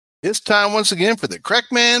It's time once again for the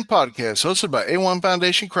Crackman Podcast, hosted by A1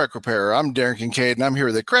 Foundation Crack Repair. I'm Darren Kincaid, and I'm here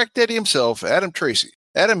with the Crack Daddy himself, Adam Tracy.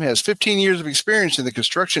 Adam has 15 years of experience in the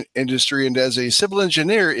construction industry, and as a civil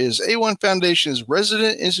engineer is A1 Foundation's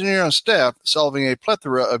resident engineer on staff, solving a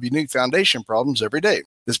plethora of unique foundation problems every day.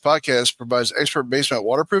 This podcast provides expert basement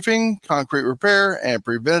waterproofing, concrete repair, and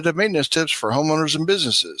preventative maintenance tips for homeowners and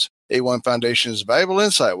businesses. A1 Foundation's valuable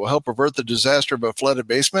insight will help avert the disaster of a flooded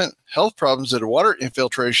basement, health problems due to water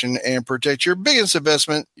infiltration, and protect your biggest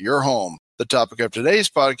investment, your home. The topic of today's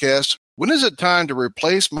podcast, when is it time to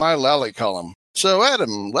replace my lally column? So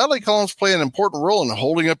Adam, lally columns play an important role in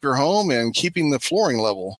holding up your home and keeping the flooring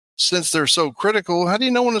level. Since they're so critical, how do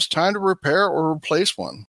you know when it's time to repair or replace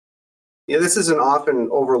one? Yeah, this is an often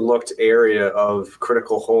overlooked area of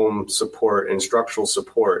critical home support and structural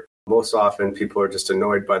support. Most often, people are just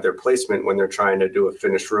annoyed by their placement when they're trying to do a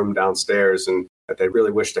finished room downstairs and that they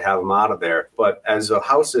really wish to have them out of there. But as a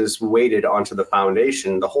house is weighted onto the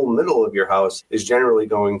foundation, the whole middle of your house is generally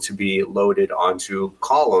going to be loaded onto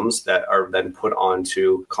columns that are then put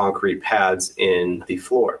onto concrete pads in the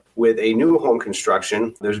floor. With a new home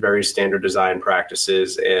construction, there's very standard design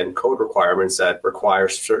practices and code requirements that require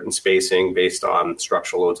certain spacing based on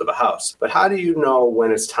structural loads of a house. But how do you know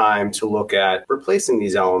when it's time to look at replacing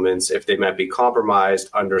these elements if they might be compromised,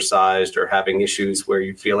 undersized, or having issues where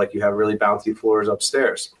you feel like you have really bouncy floors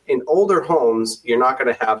upstairs? In older homes, you're not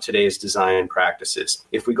going to have today's design practices.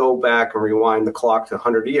 If we go back and rewind the clock to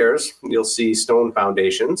 100 years, you'll see stone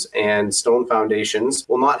foundations, and stone foundations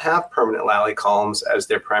will not have permanent lally columns as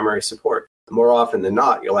their primary support. More often than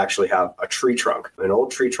not, you'll actually have a tree trunk, an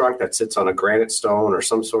old tree trunk that sits on a granite stone or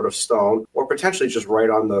some sort of stone, or potentially just right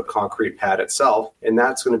on the concrete pad itself. And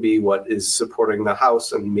that's going to be what is supporting the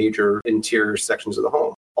house and major interior sections of the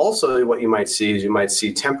home. Also, what you might see is you might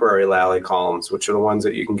see temporary lally columns, which are the ones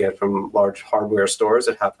that you can get from large hardware stores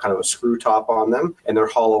that have kind of a screw top on them, and they're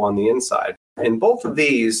hollow on the inside. And both of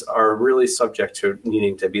these are really subject to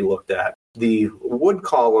needing to be looked at. The wood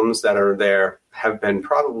columns that are there have been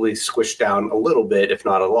probably squished down a little bit, if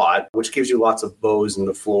not a lot, which gives you lots of bows in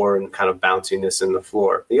the floor and kind of bounciness in the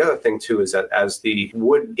floor. The other thing, too, is that as the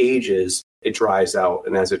wood ages, it dries out.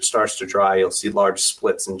 And as it starts to dry, you'll see large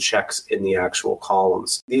splits and checks in the actual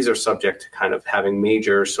columns. These are subject to kind of having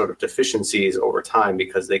major sort of deficiencies over time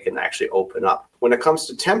because they can actually open up. When it comes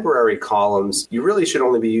to temporary columns, you really should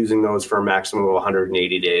only be using those for a maximum of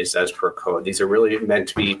 180 days as per code. These are really meant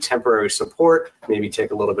to be temporary support, maybe take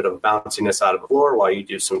a little bit of bounciness out of the floor while you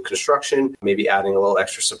do some construction, maybe adding a little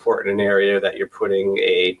extra support in an area that you're putting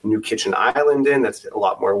a new kitchen island in that's a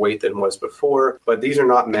lot more weight than was before. But these are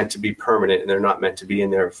not meant to be permanent, and they're not meant to be in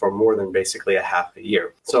there for more than basically a half a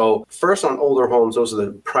year. So first, on older homes, those are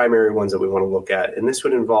the primary ones that we want to look at. And this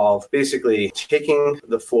would involve basically taking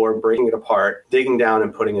the floor, breaking it apart, digging down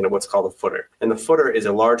and putting in what's called a footer. And the footer is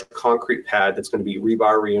a large concrete pad that's going to be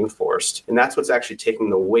rebar reinforced. And that's what's actually taking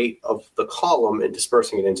the weight of the column and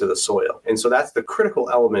dispersing it into the soil. And so that's the critical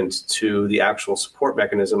element to the actual support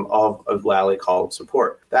mechanism of a lally column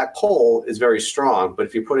support. That pole is very strong, but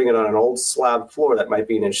if you're putting it on an old slab floor that might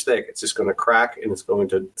be an inch thick, it's just going to crack and it's going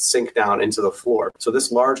to sink down into the floor. So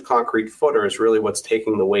this large concrete footer is really what's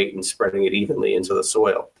taking the weight and spreading it evenly into the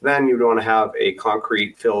soil. Then you want to have a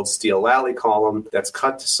concrete filled steel lally column that's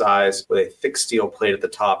cut to size with a thick steel plate at the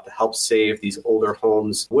top to help save these older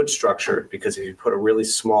homes' wood structure, because if you put a really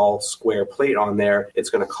small square plate on there,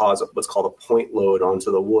 it's going to cause what's called a point load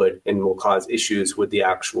onto the wood and will cause issues with the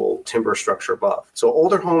actual timber structure above. So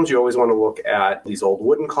older homes, you always want to look at these old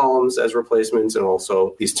wooden columns as replacements and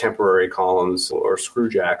also these temporary columns or screw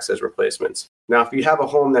jacks as replacements. Now, if you have a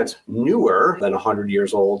home that's newer than 100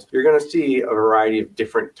 years old, you're going to see a variety of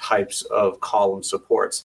different types of column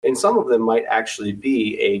supports. And some of them might actually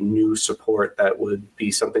be a new support that would be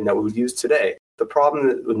something that we would use today. The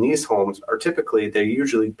problem with these homes are typically they're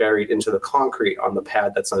usually buried into the concrete on the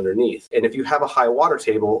pad that's underneath. And if you have a high water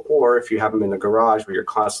table, or if you have them in the garage where you're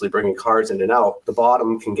constantly bringing cars in and out, the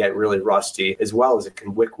bottom can get really rusty, as well as it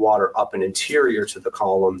can wick water up an interior to the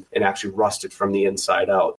column and actually rust it from the inside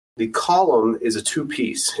out. The column is a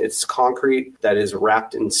two-piece. It's concrete that is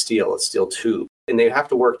wrapped in steel, a steel tube. And they have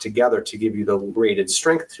to work together to give you the rated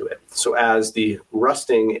strength to it. So as the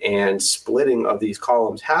rusting and splitting of these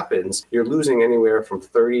columns happens, you're losing anywhere from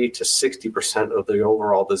 30 to 60% of the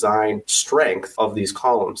overall design strength of these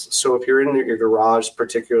columns. So if you're in your garage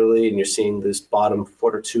particularly and you're seeing this bottom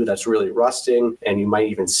foot or two that's really rusting, and you might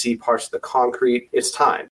even see parts of the concrete, it's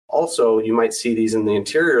time. Also, you might see these in the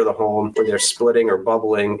interior of the home where they're splitting or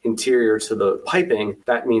bubbling interior to the piping.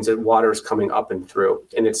 That means that water is coming up and through,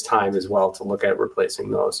 and it's time as well to look at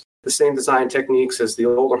replacing those. The same design techniques as the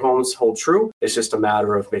older homes hold true. It's just a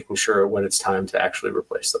matter of making sure when it's time to actually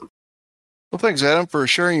replace them. Well, thanks, Adam, for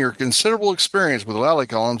sharing your considerable experience with lally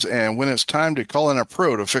columns and when it's time to call in a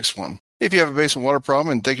pro to fix one. If you have a basement water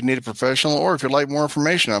problem and think you need a professional, or if you'd like more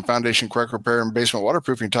information on foundation crack repair and basement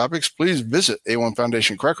waterproofing topics, please visit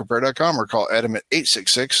a1foundationcrackrepair.com or call Adam at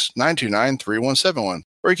 866-929-3171.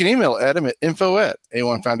 Or you can email Adam at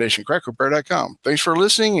info@a1foundationcrackrepair.com. Thanks for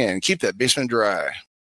listening and keep that basement dry.